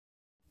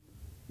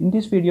In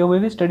this video, we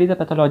will study the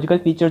pathological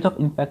features of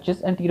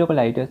infectious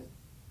enterocolitis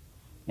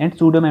and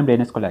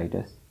pseudomembranous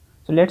colitis.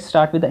 So let's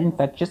start with the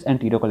infectious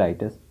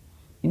enterocolitis.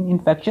 In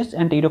infectious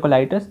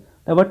enterocolitis,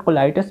 the word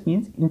colitis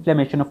means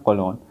inflammation of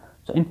colon.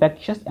 So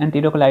infectious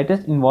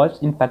enterocolitis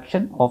involves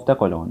infection of the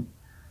colon.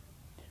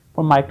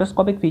 For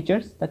microscopic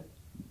features, the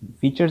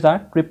features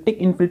are cryptic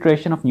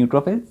infiltration of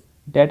neutrophils,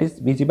 that is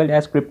visible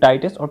as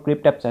cryptitis or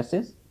crypt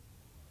abscesses,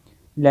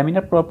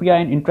 laminar propria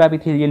and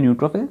intraepithelial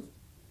neutrophils,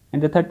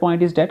 and the third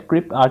point is that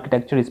crypt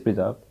architecture is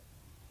preserved.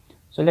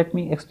 So let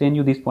me explain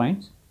you these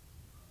points.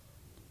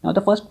 Now the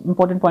first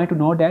important point to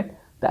know that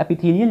the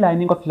epithelial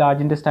lining of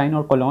large intestine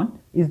or colon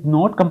is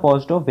not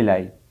composed of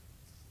villi,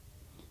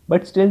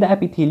 but still the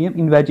epithelium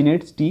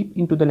invaginates deep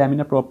into the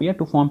lamina propria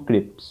to form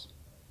crypts.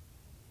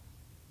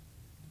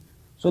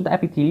 So the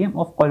epithelium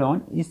of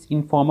colon is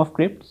in form of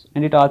crypts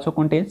and it also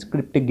contains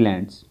cryptic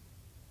glands.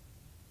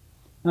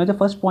 Now the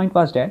first point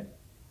was that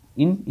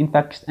in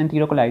infectious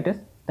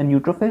enterocolitis, the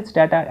neutrophils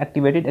that are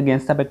activated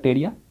against the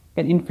bacteria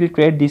can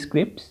infiltrate these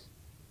crypts,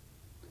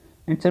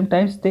 and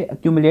sometimes they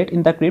accumulate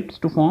in the crypts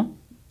to form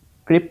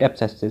crypt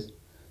abscesses.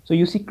 So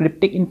you see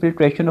cryptic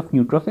infiltration of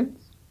neutrophils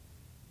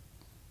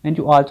and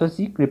you also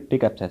see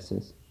cryptic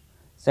abscesses.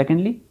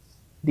 Secondly,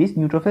 these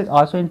neutrophils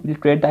also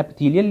infiltrate the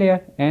epithelial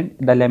layer and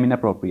the lamina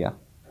propria.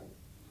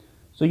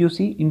 So you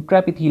see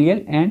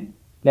intraepithelial and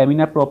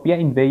lamina propria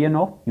invasion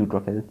of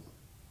neutrophils.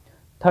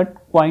 Third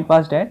point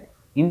was that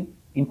in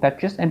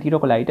infectious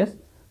enterocolitis,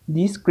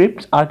 these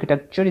crypts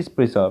architecture is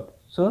preserved.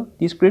 So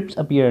these crypts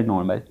appear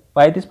normal.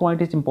 Why this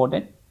point is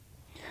important?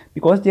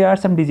 Because there are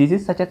some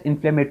diseases such as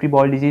inflammatory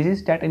bowel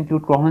diseases that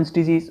include Crohn's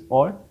disease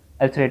or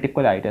ulcerative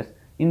colitis.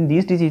 In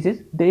these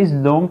diseases, there is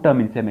long-term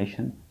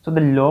inflammation. So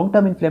the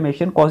long-term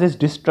inflammation causes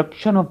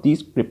destruction of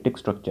these cryptic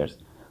structures.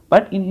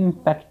 But in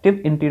infective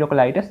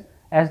enterocolitis,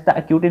 as the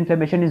acute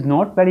inflammation is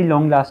not very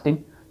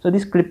long-lasting, so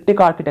this cryptic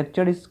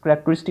architecture is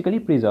characteristically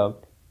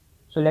preserved.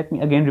 So let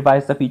me again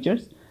revise the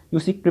features. You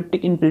see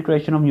cryptic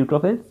infiltration of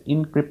neutrophils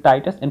in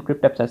cryptitis and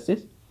crypt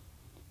abscesses.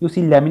 You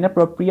see lamina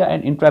propria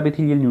and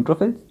intraepithelial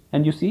neutrophils,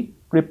 and you see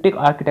cryptic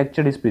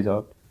architecture is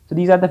preserved. So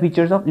these are the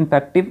features of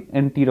infective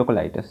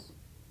enterocolitis.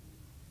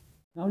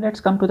 Now let's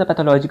come to the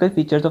pathological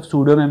features of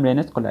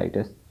pseudomembranous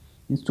colitis.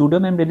 In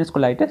pseudomembranous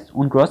colitis,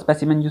 on gross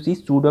specimen you see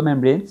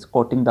pseudomembranes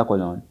coating the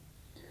colon.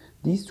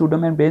 These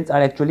pseudomembranes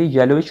are actually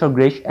yellowish or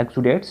grayish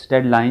exudates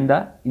that line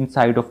the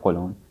inside of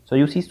colon. So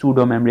you see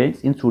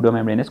pseudomembranes in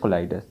pseudomembranous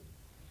colitis.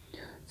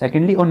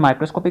 Secondly, on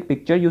microscopic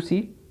picture you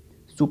see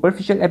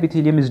superficial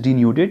epithelium is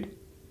denuded,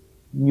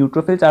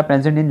 neutrophils are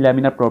present in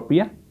lamina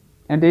propria,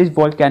 and there is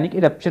volcanic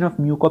eruption of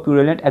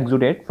mucopurulent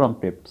exudate from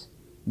crypts,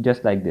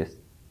 just like this.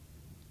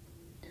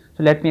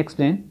 So let me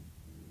explain.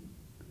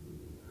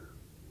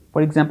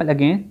 For example,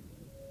 again,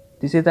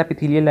 this is the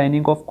epithelial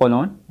lining of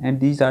colon and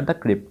these are the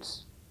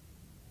crypts.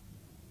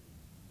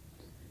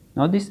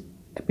 Now this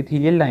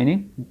epithelial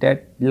lining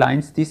that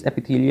lines this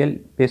epithelial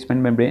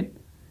basement membrane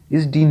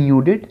is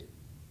denuded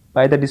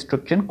by the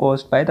destruction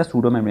caused by the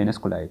pseudomembranous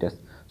colitis.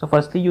 So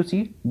firstly you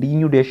see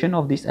denudation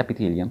of this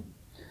epithelium.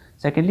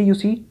 Secondly you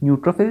see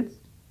neutrophils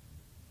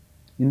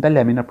in the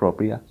lamina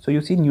propria. So you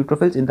see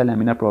neutrophils in the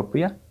lamina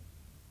propria.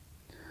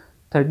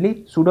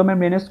 Thirdly,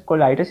 pseudomembranous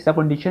colitis is a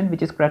condition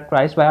which is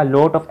characterized by a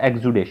lot of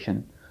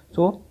exudation.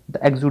 So the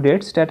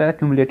exudates that are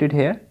accumulated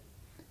here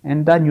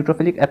and the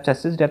neutrophilic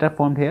abscesses that are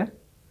formed here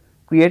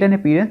create an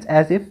appearance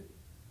as if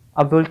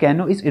a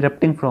volcano is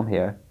erupting from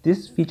here.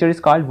 This feature is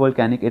called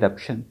volcanic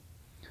eruption.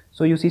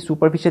 So you see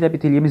superficial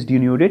epithelium is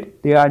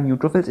denuded, there are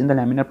neutrophils in the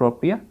lamina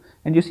propria,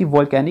 and you see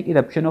volcanic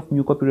eruption of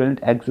mucopurulent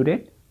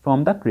exudate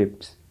from the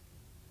crypts.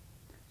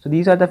 So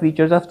these are the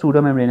features of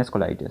pseudomembranous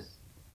colitis.